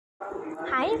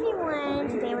Hi everyone,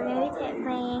 today we're going to be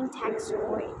playing Text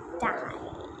or Die.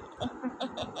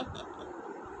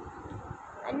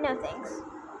 No thanks.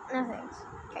 No thanks.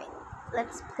 Okay,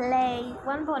 let's play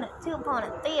 1 opponent, 2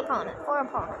 opponent, 3 opponent, 4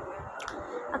 opponent.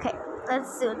 Okay,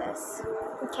 let's do this.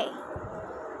 Okay,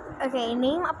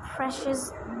 name a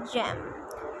precious gem.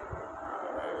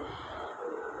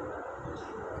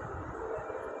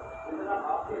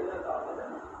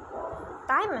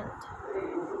 Diamond.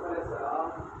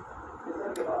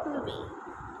 Ruby.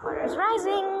 Waters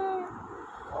rising.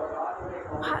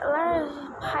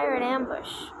 Pirate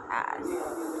ambush.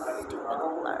 Stupid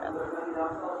blurb.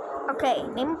 Okay,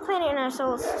 name a planet in our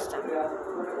solar system.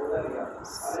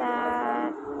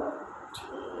 Saturn.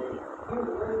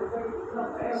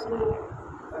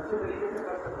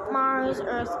 Mars,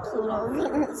 Earth, Pluto,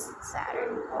 Venus,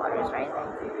 Saturn. Waters rising.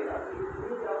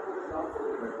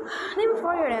 Name a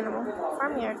 4-year animal.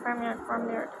 Farmyard.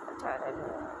 Cow.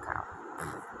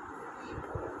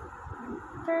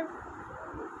 Turn.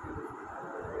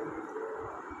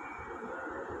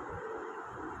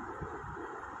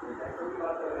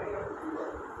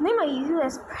 Name a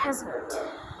U.S. president.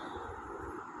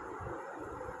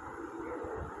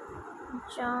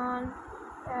 John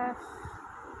F.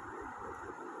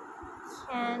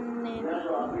 Kennedy.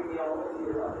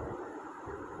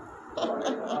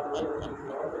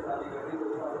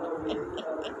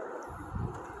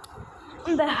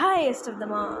 The highest of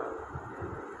them all.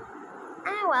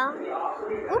 Well.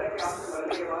 Oops.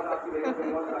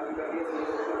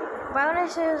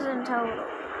 Bonuses in total.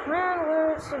 Round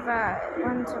word survived.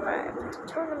 1 survived.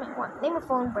 Tournament 1. Name a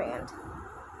phone brand.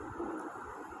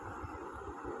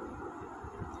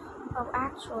 Oh,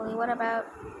 actually, what about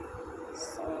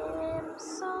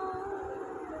Samsung?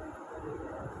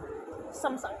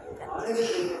 Samsung.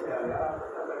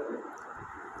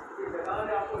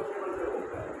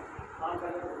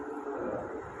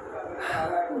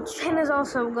 10 is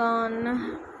also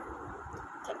gone.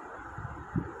 Okay.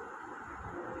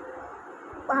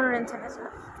 110 is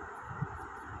enough.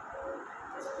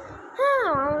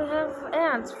 Oh, we have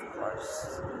ads, of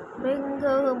course.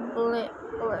 Bingo Blitz.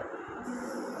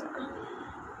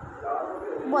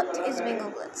 What is Bingo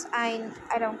Blitz? I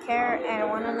don't care. I don't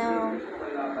want to know.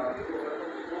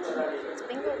 It's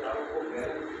Bingo.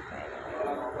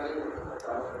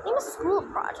 Name a school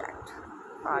project.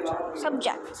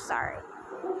 Subject. Sorry.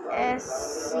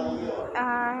 SCREANCE.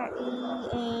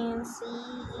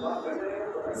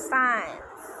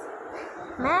 Science.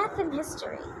 Math and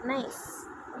history. Nice.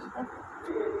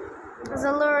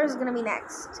 Zalur is gonna be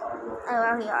next. Oh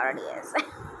well, he already is.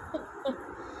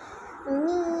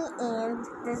 Me and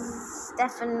this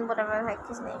Stefan, whatever the heck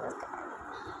his name is, guy.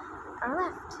 Our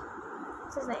left.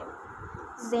 What's his name?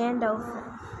 Zandolphin.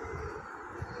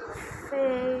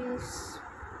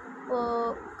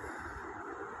 Facebook.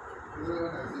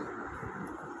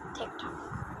 TikTok.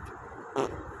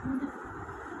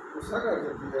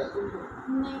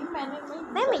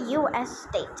 Name a U.S.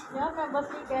 state. Alabama?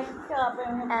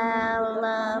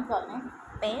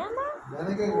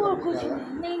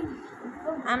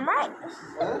 I'm right.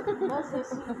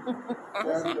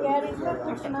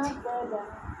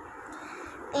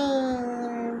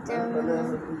 And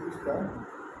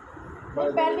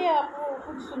पहले आपको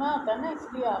कुछ सुना होता ना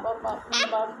इसलिए आप अपनी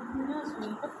बात ना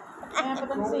सुनी मैं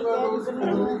पता नहीं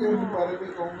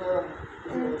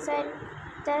सही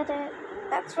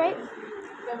that's right.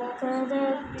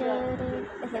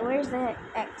 Okay, where's the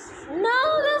X?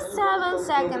 No, the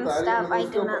 7-second stuff. I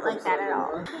do not like that at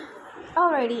all.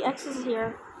 Alrighty, X is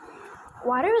here.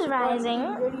 Water is rising,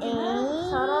 and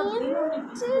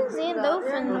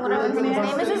Zandolphin, whatever his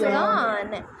name is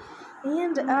gone.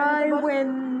 And I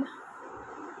win.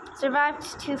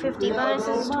 Survived 250,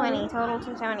 bonuses 20, total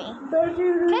 270.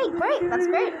 Okay, great, that's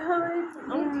great.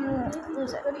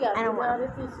 Lose it. I don't want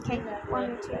it. Okay,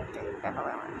 1, 2, 3, 4, 5,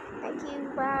 1. Thank you,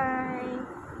 bye.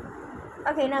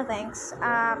 Okay, no thanks.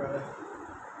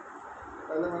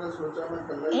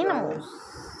 Animals.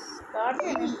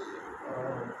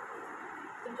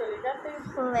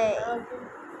 Play. Okay.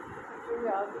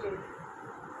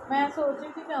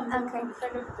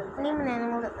 Name an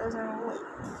animal that lives on a lake.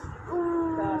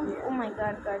 Ooh, oh my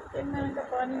god. Name an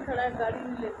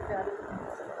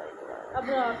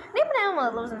animal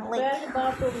that lives in a lake.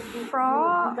 Frog?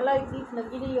 Frog?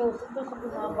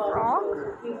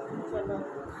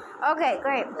 Okay,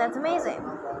 great. That's amazing.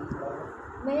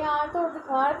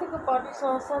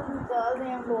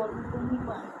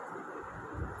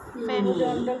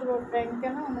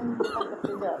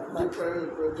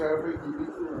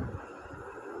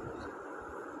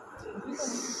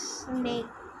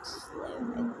 Snakes live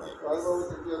in lakes.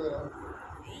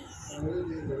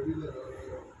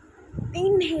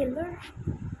 Inhaler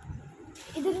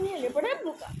इधर inhaler पड़ा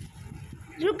अब्बू का।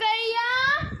 रुकैया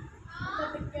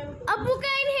अब्बू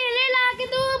का inhaler ला के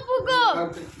दो अब्बू को।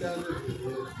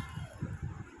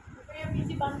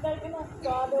 बंद करके ना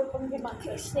स्वाद और पंखे बंद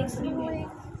कर।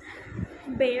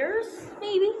 Bears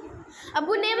maybe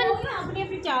अब्बू ने अपनी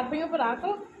अपनी चार पहियों पर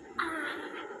आकर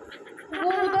वो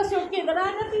उधर से उठ के इधर आ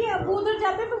जाती है। अब्बू उधर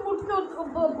जाते तो मुड़ के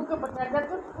अब्बू के ऊपर चढ़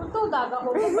जाते तो दागा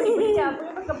हो गया। बड़ी बड़ी चार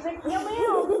पहियों पर कब्जे किया मैं।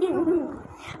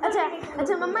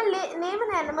 अच्छा मम्मा name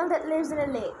an animal that lives in a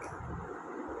lake.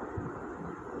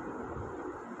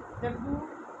 Dabbu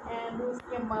and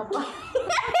उसके माँ बाप।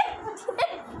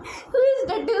 Who is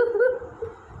Daddu?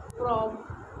 Frog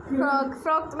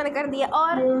frog तो मैंने कर दिया।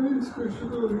 और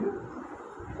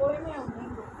कोई नहीं होंगे।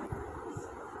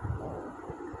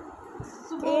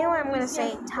 Ew, I'm gonna say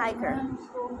tiger.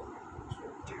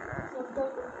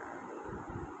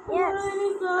 Yes.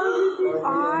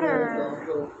 Otter.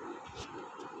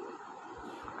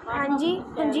 हाँ जी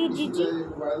जी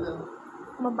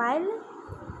मोबाइल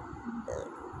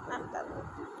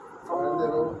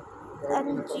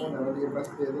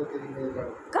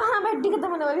कहाँ बैठी खत्म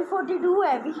होने वाली 42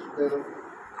 है अभी।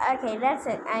 Okay, that's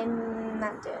it. I'm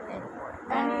not doing it anymore.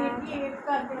 मैंने 88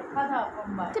 करके रखा था आपको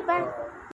मोबाइल। Goodbye.